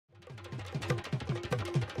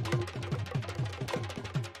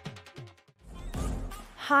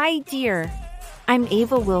Hi dear, I'm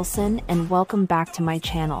Ava Wilson and welcome back to my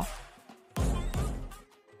channel.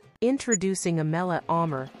 Introducing Amela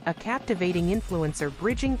Omor, a captivating influencer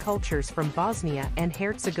bridging cultures from Bosnia and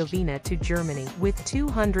Herzegovina to Germany. With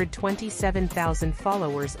 227,000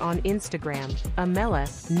 followers on Instagram, Amela,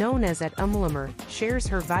 known as @Omor, shares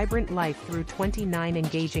her vibrant life through 29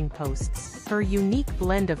 engaging posts. Her unique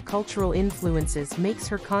blend of cultural influences makes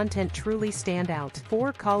her content truly stand out.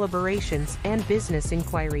 For collaborations and business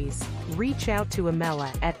inquiries, reach out to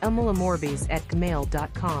Amela at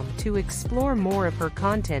amelamorbies@gmail.com. To explore more of her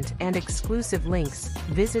content and exclusive links,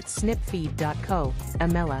 visit snipfeed.co.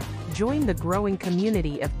 Amela, join the growing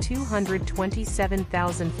community of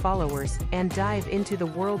 227,000 followers and dive into the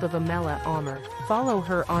world of Amela Omor. Follow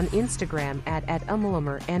her on Instagram at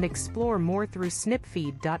 @Omor and explore more through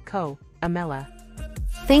snipfeed.co. Amela.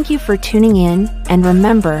 Thank you for tuning in, and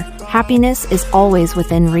remember, happiness is always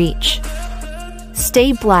within reach.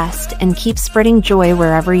 Stay blessed and keep spreading joy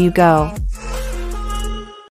wherever you go.